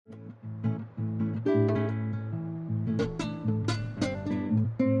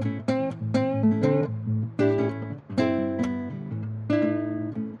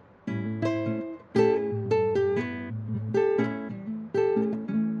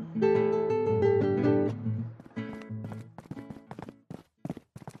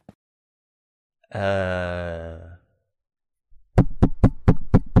Uh,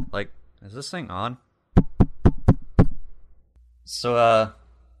 like, is this thing on? So,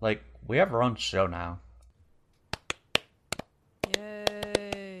 we have our own show now.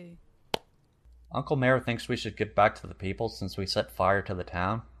 Yay. Uncle Mayor thinks we should give back to the people since we set fire to the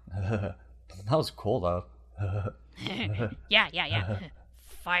town. That was cool, though. Yeah.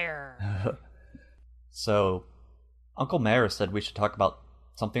 Fire. So, Uncle Mayor said we should talk about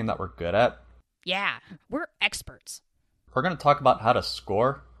something that we're good at. Yeah, we're experts. We're going to talk about how to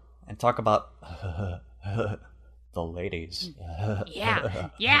score and talk about the ladies. Yeah.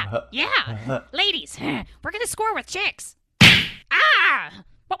 Ladies, we're gonna score with chicks. Ah!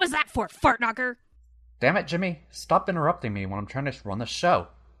 What was that for, fart knocker? Damn it, Jimmy. Stop interrupting me when I'm trying to run the show.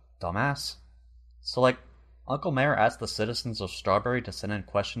 Dumbass. So, Uncle Mayor asked the citizens of Strawberry to send in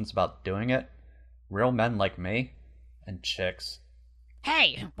questions about doing it. Real men like me. And chicks.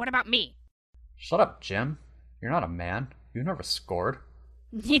 Hey, what about me? Shut up, Jim. You're not a man. You never scored.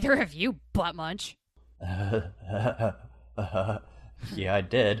 Neither of you, butt munch. Yeah, I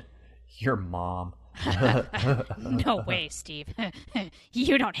did. Your mom. No way, Steve.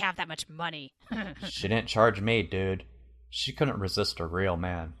 You don't have that much money. She didn't charge me, dude. She couldn't resist a real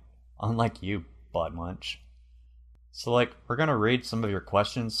man. Unlike you, butt munch. So, we're gonna read some of your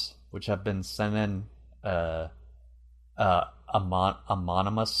questions, which have been sent in,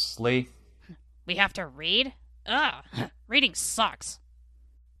 anonymously. We have to read? Ugh, reading sucks.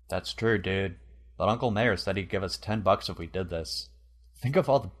 That's true, dude. But Uncle Mayor said he'd give us $10 if we did this. Think of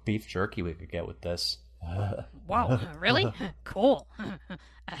all the beef jerky we could get with this. Whoa, really? Cool.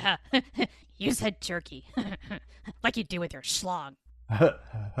 You said jerky. Like you do with your schlong.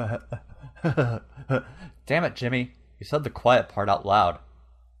 Damn it, Jimmy. You said the quiet part out loud.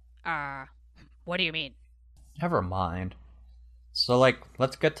 What do you mean? Never mind. So,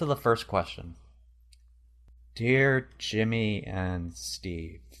 let's get to the first question. Dear Jimmy and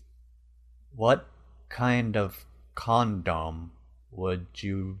Steve, what kind of condom would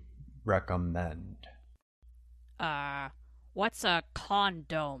you recommend? What's a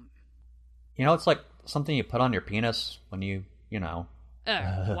condom? It's like something you put on your penis when you know.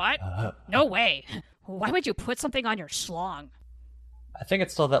 What? No way. Why would you put something on your schlong? I think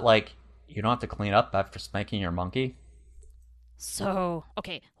it's so that, you don't have to clean up after spanking your monkey. So,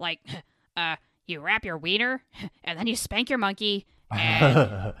 okay, you wrap your wiener, and then you spank your monkey,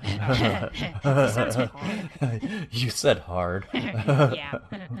 and... Sounds hard. You said hard. Yeah.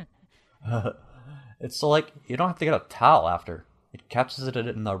 It's so, you don't have to get a towel after. It catches it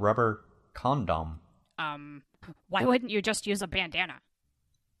in the rubber condom. Why wouldn't you just use a bandana?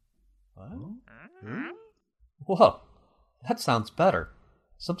 What? Whoa, that sounds better.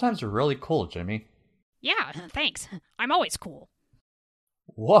 Sometimes you're really cool, Jimmy. Yeah, thanks. I'm always cool.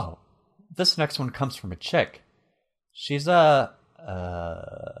 Whoa, this next one comes from a chick. She's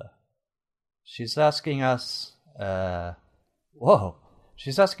she's asking us,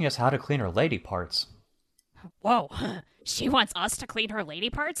 she's asking us how to clean her lady parts. Whoa, she wants us to clean her lady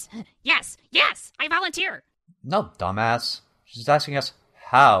parts? Yes, I volunteer. No, dumbass. She's asking us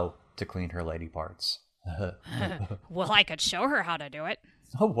how to clean her lady parts. Well, I could show her how to do it.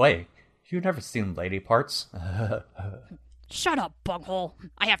 No way. You've never seen lady parts. Shut up, bunghole.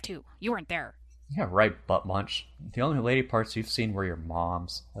 I have two. You weren't there. Yeah, right, butt munch. The only lady parts you've seen were your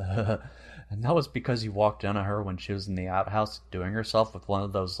mom's. And that was because you walked in on her when she was in the outhouse doing herself with one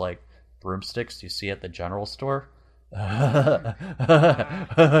of those, broomsticks you see at the general store. Shut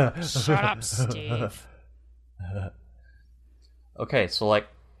up, Steve. Okay, so,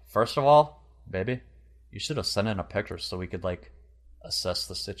 first of all, baby, you should have sent in a picture so we could, assess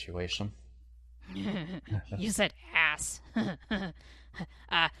the situation. You said ass.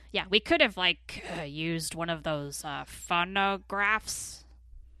 Yeah, we could have, used one of those, phonographs.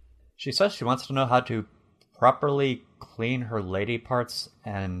 She says she wants to know how to properly clean her lady parts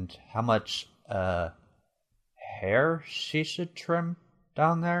and how much, hair she should trim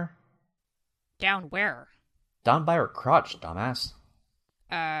down there. Down where? Down by her crotch, dumbass.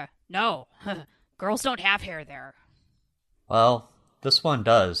 No. Girls don't have hair there. Well, this one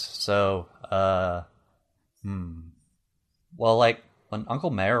does, so, Well, when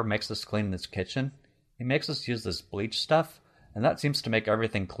Uncle Mayor makes us clean this kitchen, he makes us use this bleach stuff, and that seems to make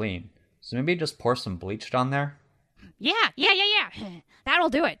everything clean. So maybe just pour some bleach down there? Yeah. That'll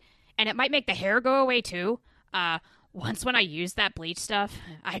do it. And it might make the hair go away, too. Once when I used that bleach stuff,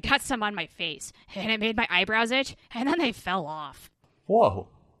 I got some on my face, and it made my eyebrows itch, and then they fell off. Whoa,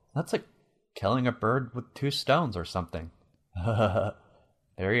 that's like killing a bird with two stones or something.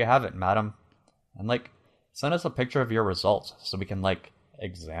 There you have it, madam. And, send us a picture of your results so we can,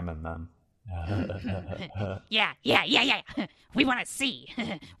 examine them. Yeah. We want to see.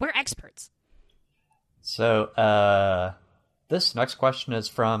 We're experts. So, this next question is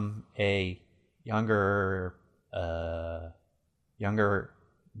from a younger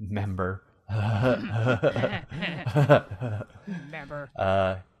member. Remember.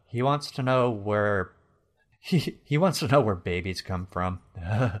 He wants to know where he wants to know where babies come from.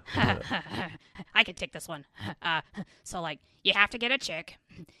 I can take this one. So, like, you have to get a chick,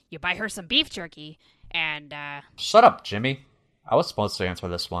 you buy her some beef jerky, and, Shut up, Jimmy. I was supposed to answer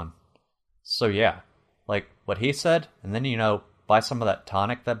this one. So yeah, like what he said, and then buy some of that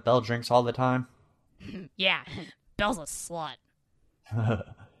tonic that Belle drinks all the time. yeah, Belle's a slut.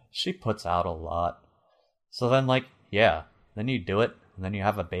 She puts out a lot. So then, yeah, then you do it, and then you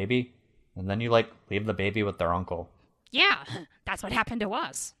have a baby, and then you, leave the baby with their uncle. Yeah, that's what happened to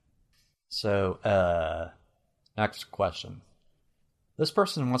us. So, next question. This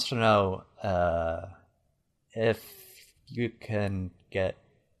person wants to know, if you can get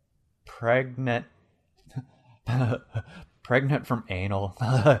pregnant pregnant from anal.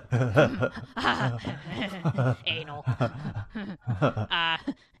 Anal.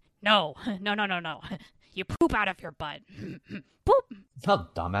 No. You poop out of your butt. Poop. No,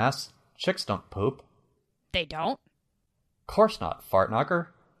 dumbass. Chicks don't poop. They don't? Course not, fart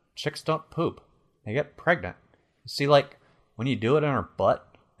knocker. Chicks don't poop. They get pregnant. You see, when you do it in her butt,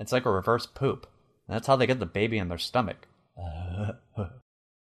 it's like a reverse poop. And that's how they get the baby in their stomach.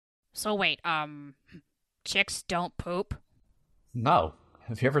 So wait, chicks don't poop? No.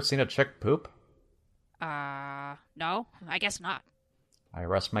 Have you ever seen a chick poop? No, I guess not. I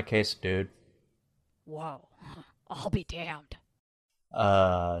rest my case, dude. Whoa, I'll be damned.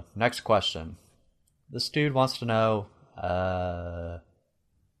 Next question. This dude wants to know,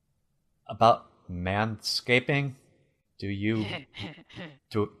 about manscaping. Do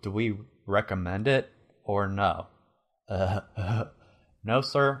we recommend it or no? No,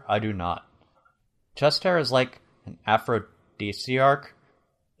 sir, I do not. Chest hair is like an aphrodisiac.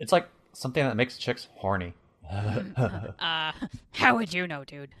 It's like something that makes chicks horny. How would you know,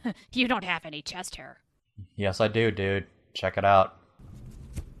 dude? You don't have any chest hair. Yes, I do, dude. Check it out.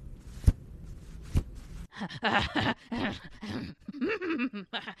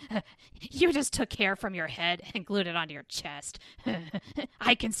 You just took hair from your head and glued it onto your chest.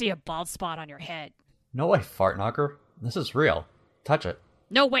 I can see a bald spot on your head. No way, fart knocker. This is real. Touch it.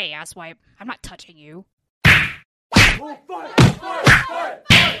 No way, asswipe. I'm not touching you.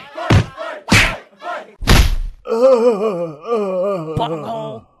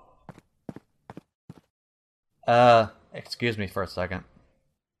 Bunghole. Excuse me for a second.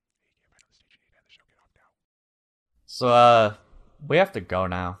 So, we have to go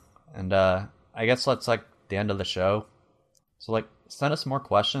now. And, I guess that's, the end of the show. So, send us more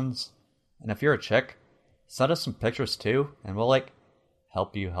questions. And if you're a chick, send us some pictures too, and we'll,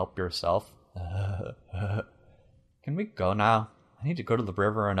 help you help yourself. Can we go now? I need to go to the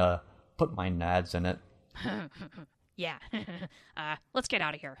river and, put my nads in it. Yeah. Let's get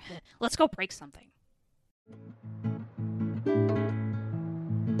out of here. Let's go break something.